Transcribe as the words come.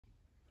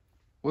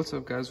What's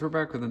up, guys? We're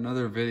back with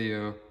another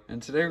video,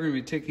 and today we're going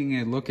to be taking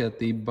a look at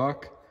the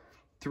Buck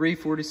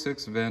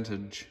 346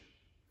 Vantage.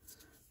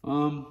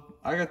 I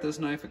got this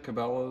knife at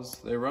Cabela's.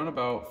 They run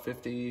about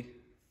 50.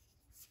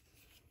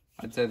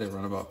 I'd say they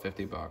run about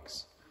 50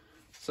 bucks.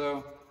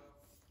 So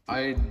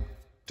I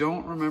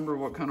don't remember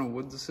what kind of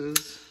wood this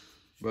is,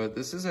 but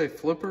this is a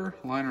flipper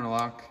liner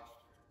lock.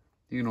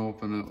 You can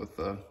open it with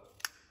the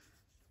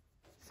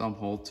thumb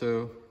hole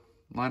too.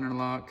 Liner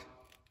lock.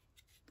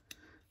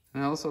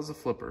 And it also has a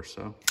flipper,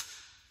 so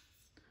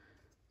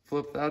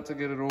flip that to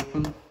get it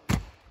open.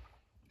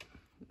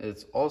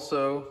 It's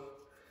also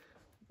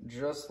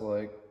just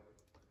like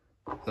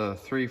the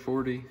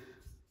 340,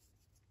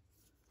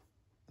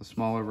 the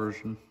smaller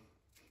version.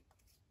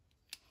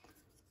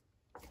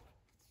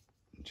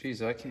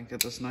 Jeez, I can't get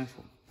this knife.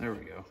 There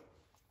we go.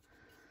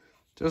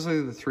 Just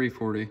like the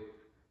 340,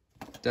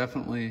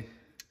 definitely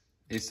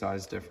a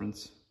size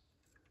difference.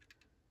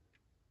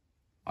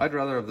 I'd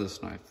rather have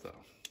this knife though.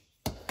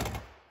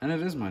 And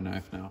it is my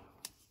knife now,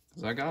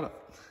 because I got it.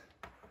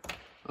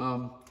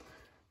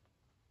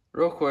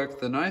 Real quick,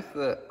 the knife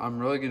that I'm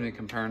really going to be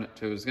comparing it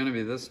to is going to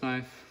be this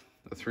knife,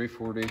 the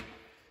 340,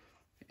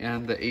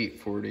 and the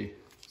 840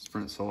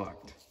 Sprint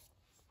Select.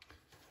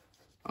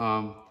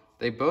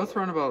 They both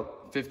run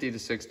about 50 to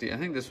 60. I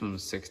think this one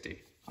was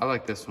 60. I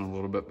like this one a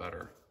little bit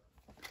better.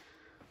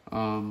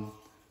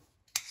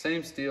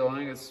 Same steel.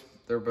 I think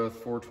they're both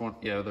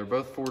 420. Yeah, they're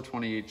both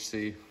 420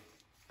 HC.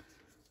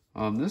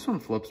 This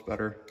one flips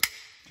better,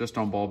 just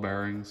on ball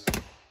bearings.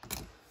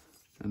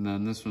 And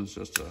then this one's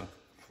just a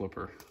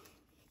flipper.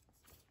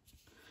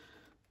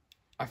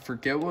 I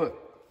forget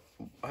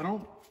I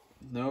don't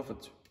know if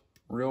it's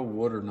real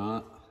wood or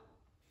not.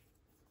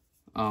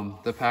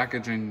 The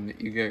packaging that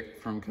you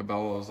get from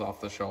Cabela's off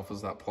the shelf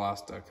is that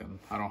plastic, and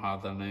I don't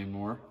have that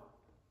anymore.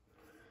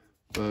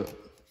 But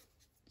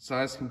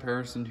size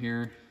comparison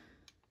here,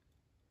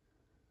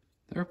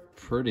 they're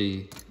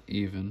pretty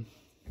even.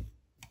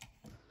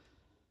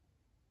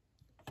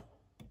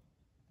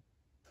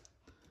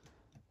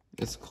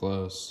 It's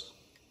close.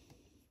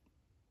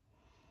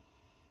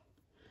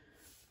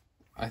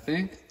 I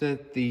think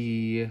that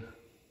the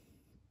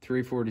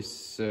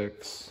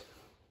 346,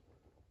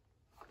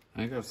 I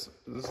think that's,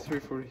 is this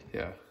 340?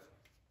 Yeah.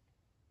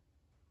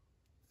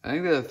 I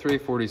think the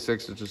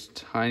 346 is just a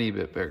tiny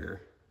bit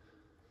bigger,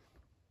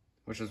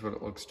 which is what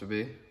it looks to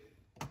be.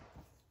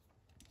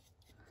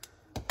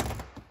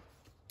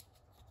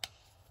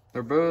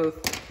 They're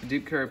both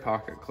deep carry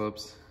pocket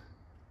clips.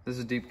 This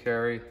is deep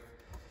carry.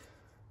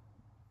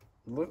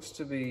 Looks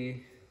to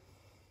be,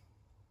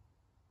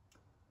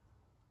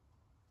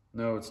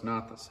 no, it's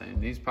not the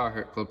same. These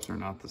pocket clips are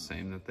not the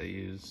same that they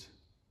use.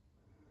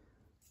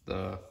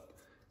 The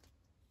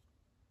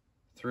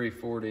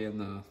 340 and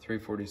the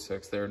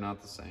 346, they're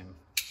not the same.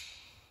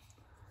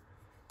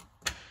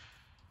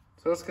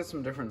 So let's get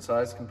some different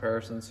size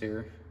comparisons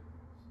here,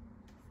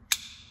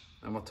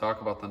 and we'll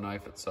talk about the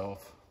knife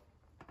itself.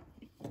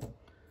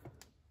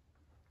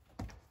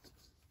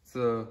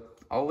 So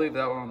I'll leave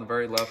that one on the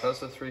very left.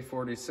 That's the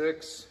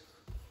 346,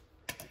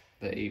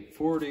 the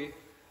 840,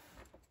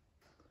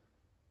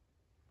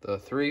 the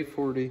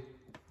 340,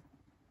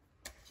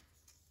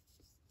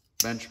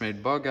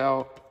 Benchmade bug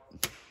out,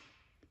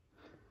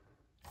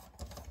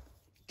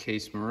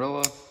 Case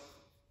Marilla,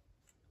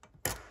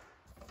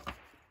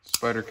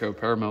 Spyderco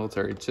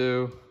Paramilitary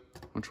 2,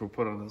 which we'll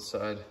put on this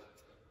side,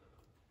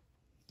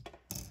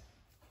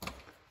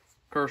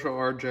 Kershaw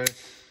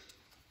RJ,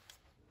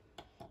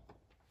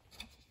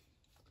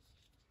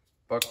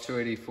 Buck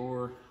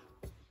 284,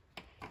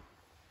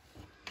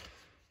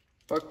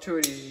 Buck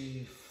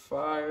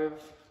 285,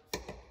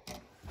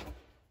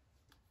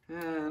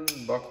 and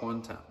Buck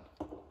 110.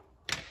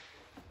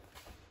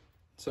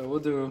 So we'll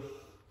do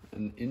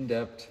an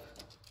in-depth.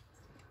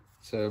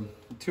 So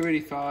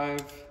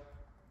 285,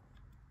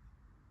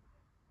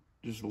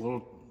 just a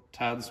little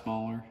tad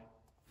smaller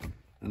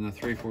than the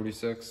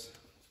 346.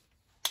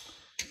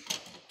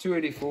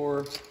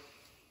 284,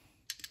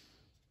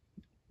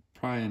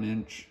 probably an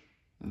inch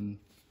and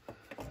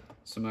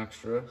some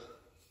extra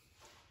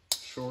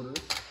shorter.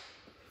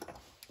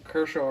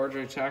 Kershaw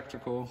RJ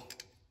Tactical,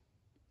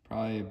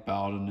 probably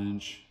about an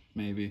inch,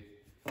 maybe.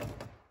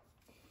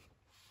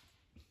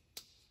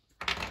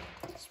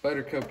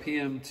 Spyderco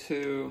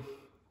PM2,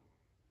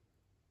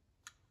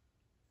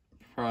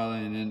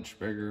 probably an inch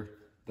bigger.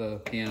 The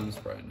PM's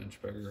probably an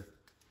inch bigger.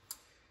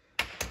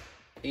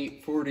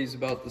 840 is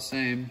about the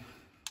same.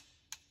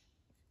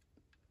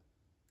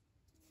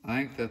 I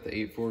think that the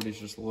 840 is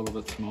just a little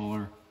bit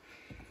smaller.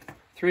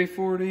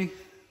 340,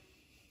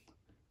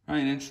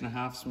 probably an inch and a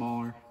half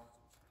smaller.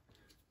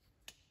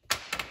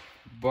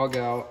 Bug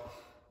out,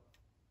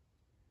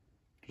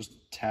 just a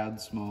tad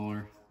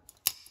smaller.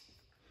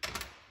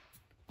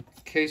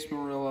 Case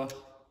Marilla,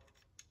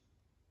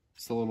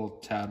 it's a little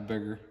tad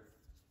bigger.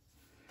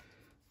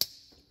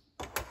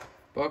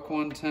 Buck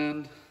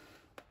 110,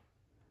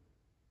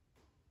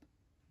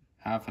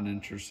 half an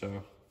inch or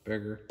so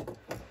bigger.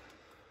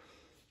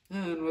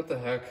 And what the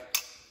heck,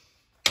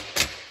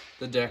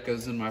 the deck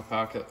is in my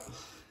pocket.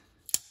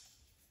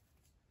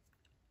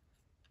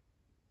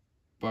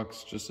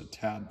 buck's just a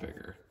tad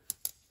bigger.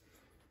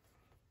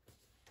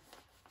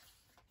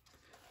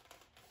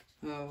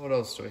 What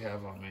else do we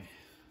have on me?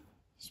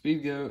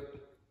 Speed goat.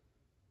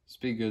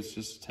 Speed goat's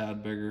just a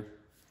tad bigger.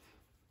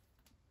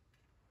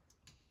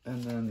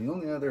 And then the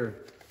only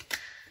other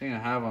thing I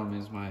have on me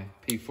is my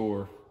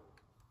P4.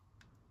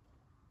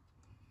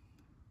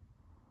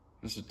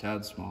 Just a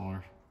tad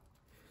smaller.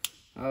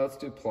 Let's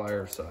do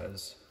plier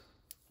size.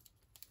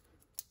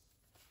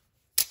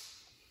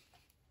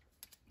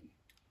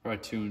 Probably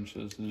 2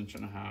 inches, 1.5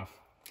 inches.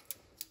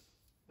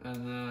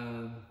 And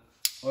then,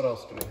 what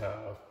else do we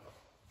have?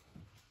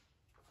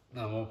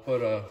 Then we'll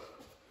put a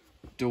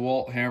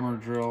DeWalt hammer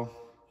drill,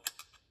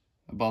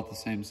 about the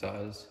same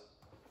size.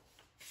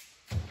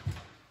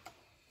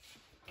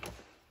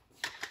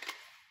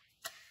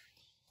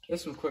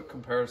 Just some quick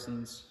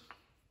comparisons.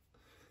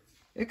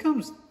 It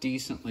comes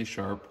decently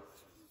sharp,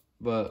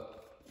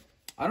 but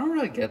I don't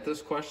really get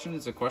this question.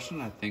 It's a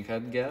question I think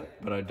I'd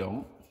get, but I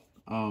don't.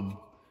 On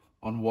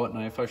what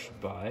knife I should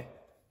buy.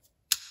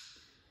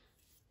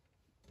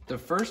 The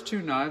first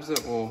two knives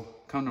that will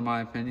come to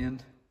my opinion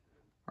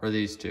are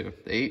these two,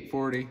 the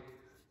 840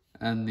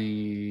 and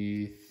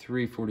the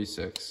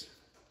 346.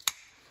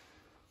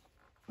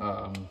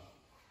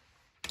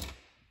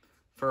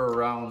 For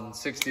around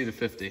 60 to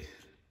 50.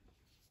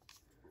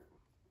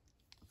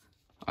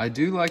 I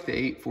do like the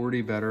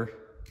 840 better,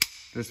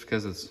 just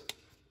because it's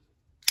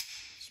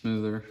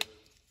smoother.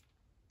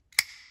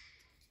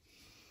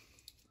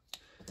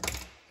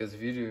 Because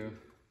if you do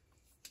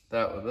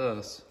that with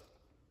this,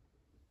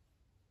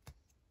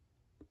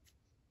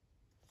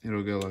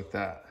 it'll go like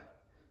that.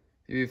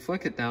 If you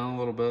flick it down a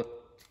little bit,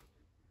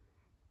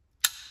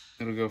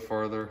 it'll go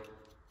farther.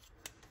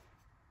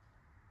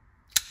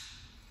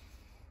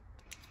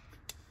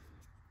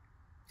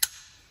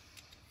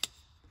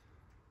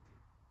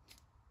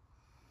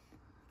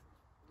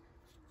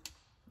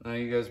 Now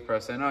you guys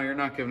press it. No, you're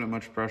not giving it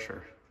much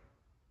pressure.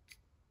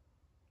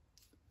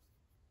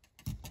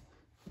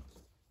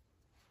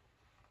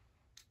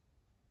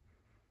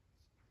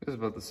 It's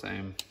about the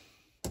same.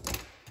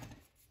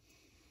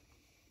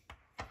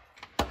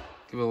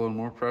 Give it a little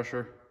more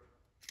pressure.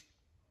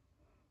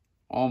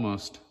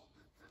 Almost.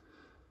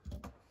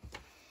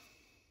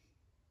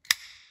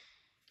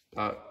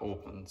 That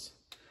opens.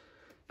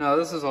 Now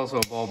this is also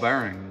a ball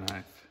bearing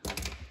knife.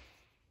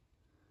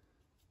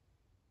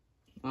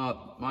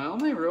 My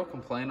only real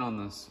complaint on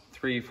this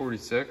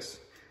 346,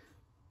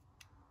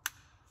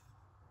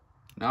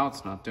 now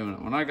it's not doing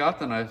it. When I got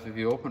the knife, if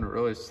you open it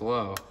really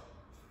slow,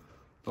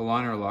 the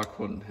liner lock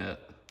wouldn't hit.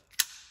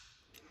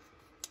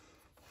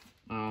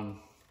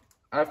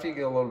 After you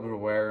get a little bit of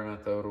wear in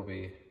it though, it'll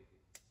be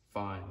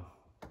fine.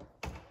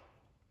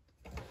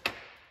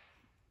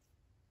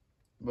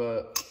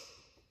 But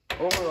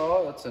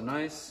overall, it's a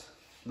nice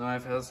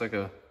knife. It has like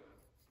a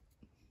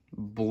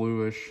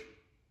bluish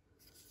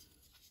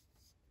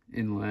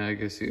inlay, I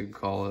guess you could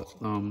call it.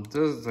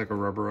 This is like a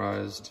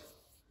rubberized.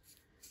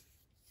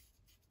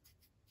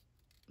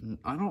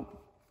 I don't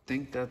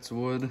think that's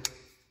wood.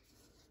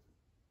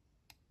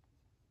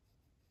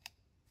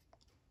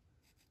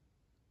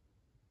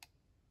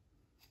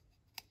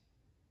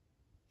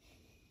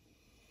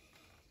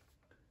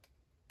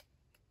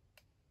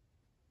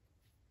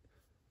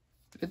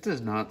 It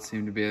does not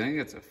seem to be. I think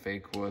it's a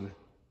fake wood.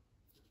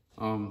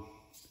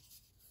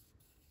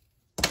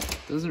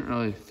 Doesn't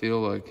really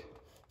feel like,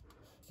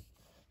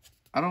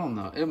 I don't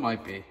know, it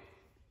might be.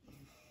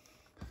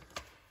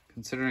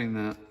 Considering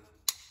that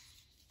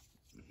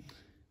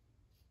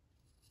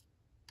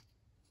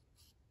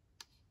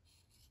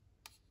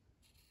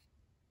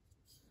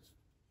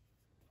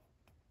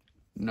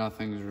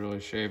nothing's really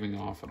shaving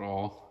off at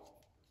all.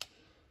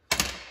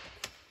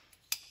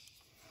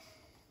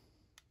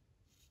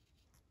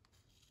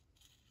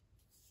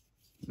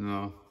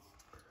 No,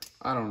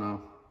 I don't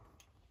know.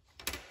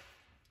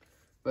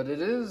 But it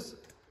is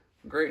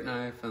a great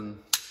knife, and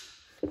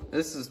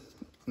this is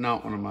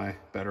not one of my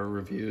better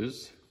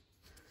reviews.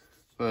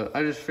 But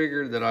I just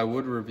figured that I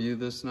would review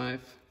this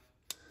knife.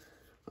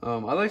 I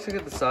like to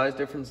get the size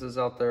differences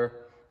out there.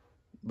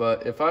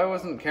 But if I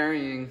wasn't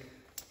carrying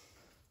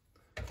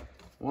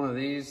one of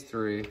these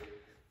three,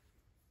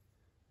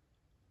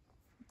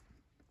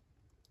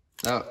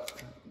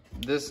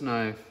 this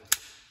knife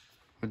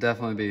would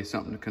definitely be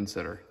something to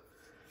consider.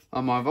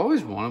 I've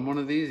always wanted one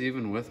of these,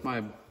 even with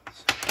my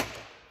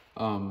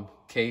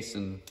Case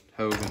and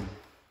Hogan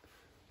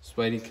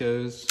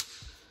Spidey-Co's.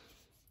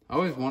 I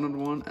always wanted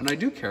one, and I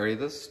do carry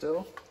this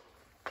still.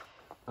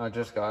 I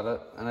just got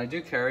it, and I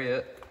do carry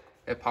it.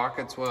 It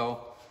pockets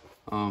well.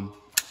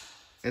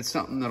 It's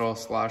something that I'll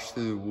slash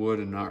through the wood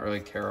and not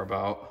really care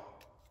about.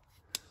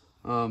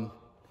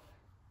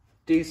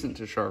 Decent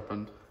to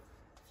sharpen.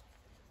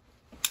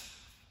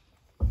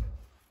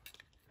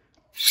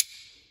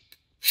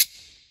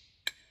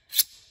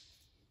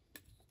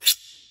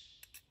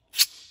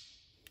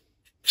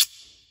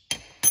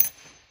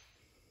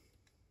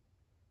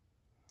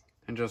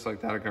 And just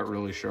like that, it got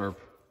really sharp.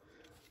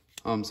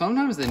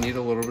 Sometimes they need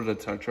a little bit of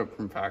touch up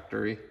from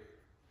factory.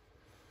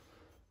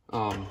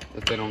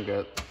 if they don't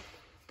get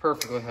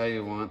perfectly how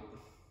you want.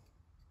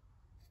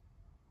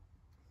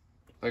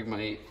 Like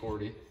my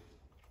 840.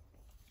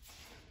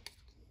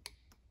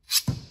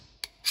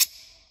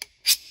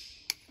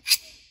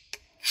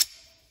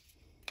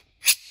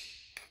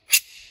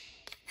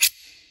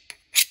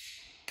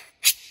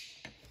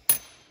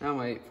 Now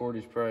my 840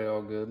 is probably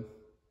all good.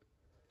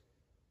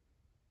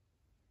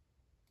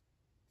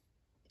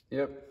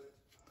 Yep.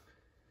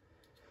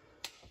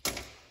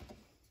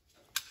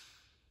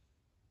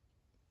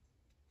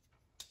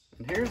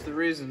 And here's the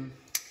reason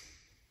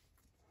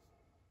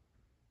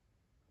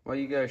why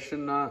you guys should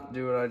not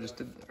do what I just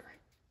did there.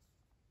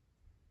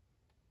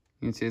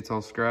 You can see it's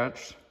all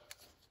scratched.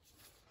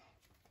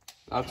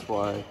 That's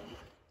why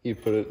you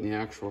put it in the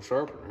actual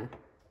sharpener,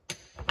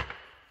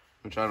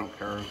 which I don't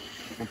care.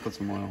 I'll put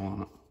some oil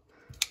on it.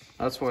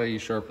 That's why you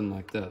sharpen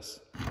like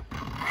this.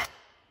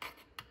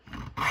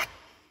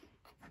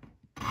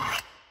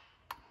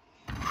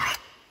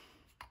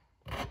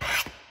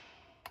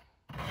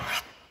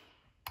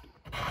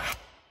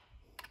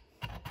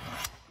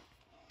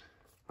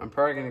 I'm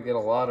probably gonna get a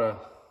lot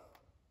of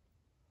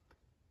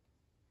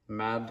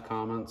mad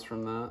comments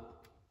from that,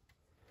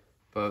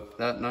 but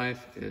that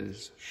knife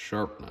is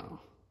sharp now.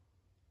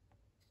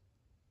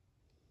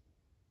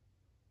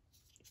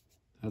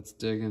 That's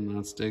digging,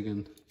 that's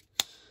digging.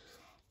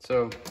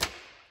 So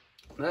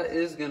that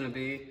is gonna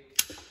be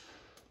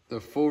the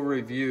full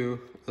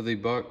review of the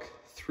Buck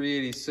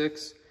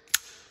 386.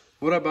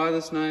 Would I buy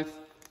this knife?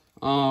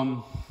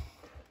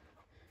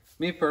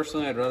 Me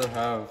personally, I'd rather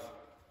have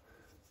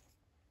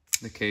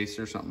the case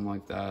or something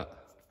like that.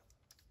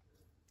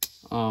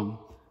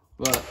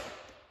 But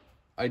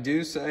I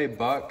do say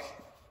Buck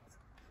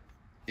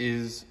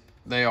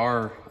they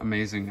are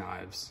amazing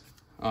knives.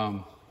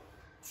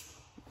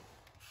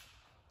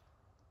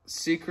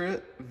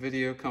 Secret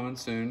video coming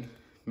soon,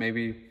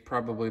 maybe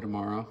probably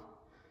tomorrow.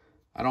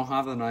 I don't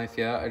have the knife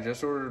yet. I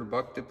just ordered a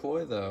Buck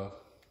deploy though.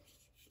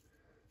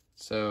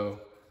 So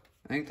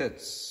I think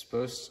that's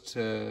supposed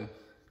to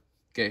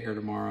get here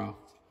tomorrow.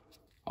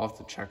 I'll have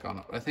to check on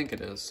it. I think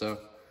it is. So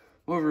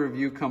we'll have a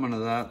review coming to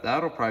that.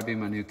 That'll probably be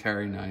my new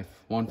carry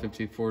knife,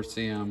 154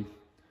 cm.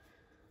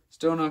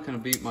 Still not going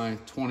to beat my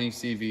 20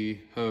 CV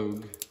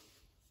Hogue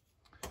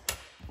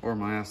or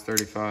my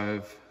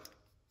S35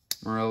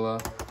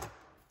 Marilla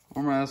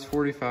or my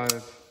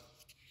S45.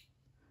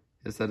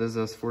 Yes, that is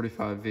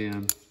S45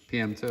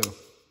 PM too.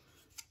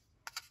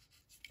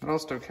 But I'll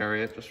still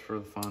carry it just for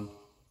the fun.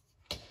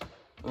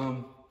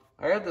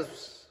 I got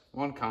this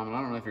one comment.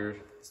 I don't know if you're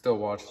still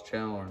watch the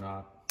channel or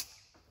not.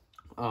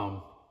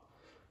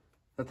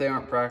 That they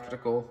aren't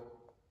practical,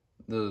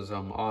 those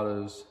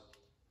autos.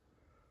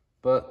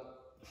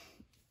 But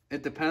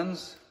it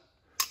depends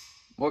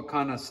what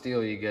kind of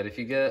steel you get. If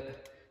you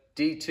get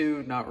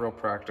D2, not real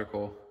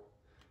practical.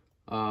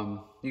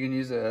 You can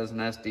use it as an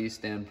SD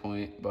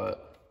standpoint,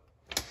 but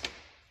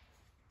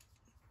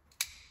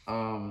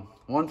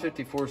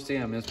 154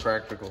 cm is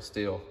practical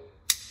steel.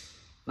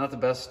 Not the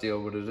best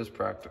steel, but it is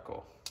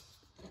practical.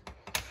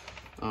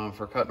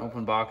 For cutting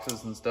open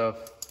boxes and stuff,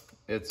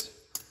 it's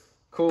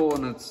cool,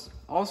 and it's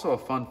also a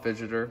fun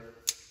fidgeter,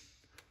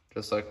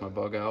 just like my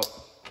bug out.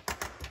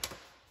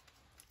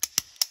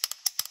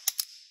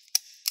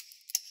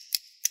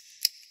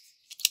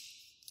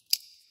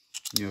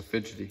 You know,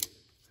 fidgety.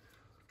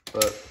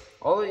 But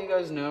I'll let you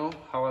guys know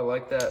how I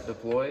like that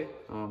deploy.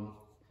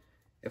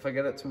 If I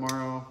get it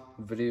tomorrow,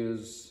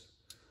 videos,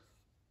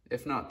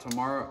 if not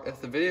tomorrow,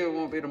 if the video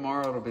won't be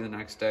tomorrow, it'll be the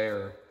next day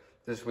or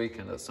this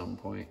weekend at some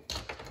point.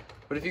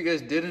 But if you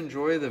guys did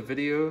enjoy the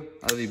video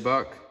of the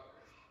Buck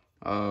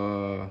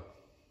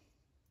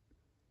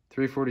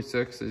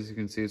 346, as you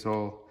can see, it's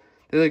all,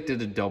 they like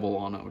did a double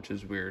on it, which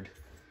is weird.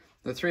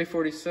 The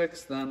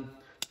 346, then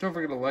don't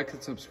forget to like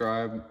and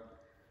subscribe.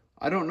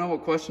 I don't know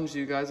what questions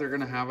you guys are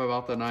gonna have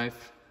about the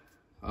knife.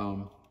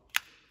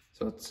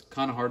 So it's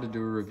kind of hard to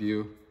do a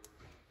review.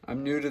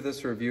 I'm new to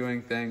this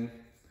reviewing thing,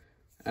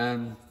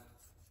 and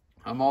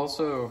I'm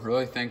also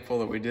really thankful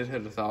that we did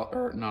hit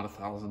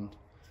 100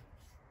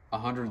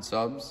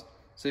 subs.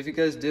 So if you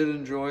guys did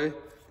enjoy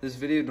this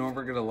video, don't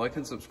forget to like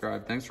and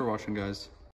subscribe. Thanks for watching, guys.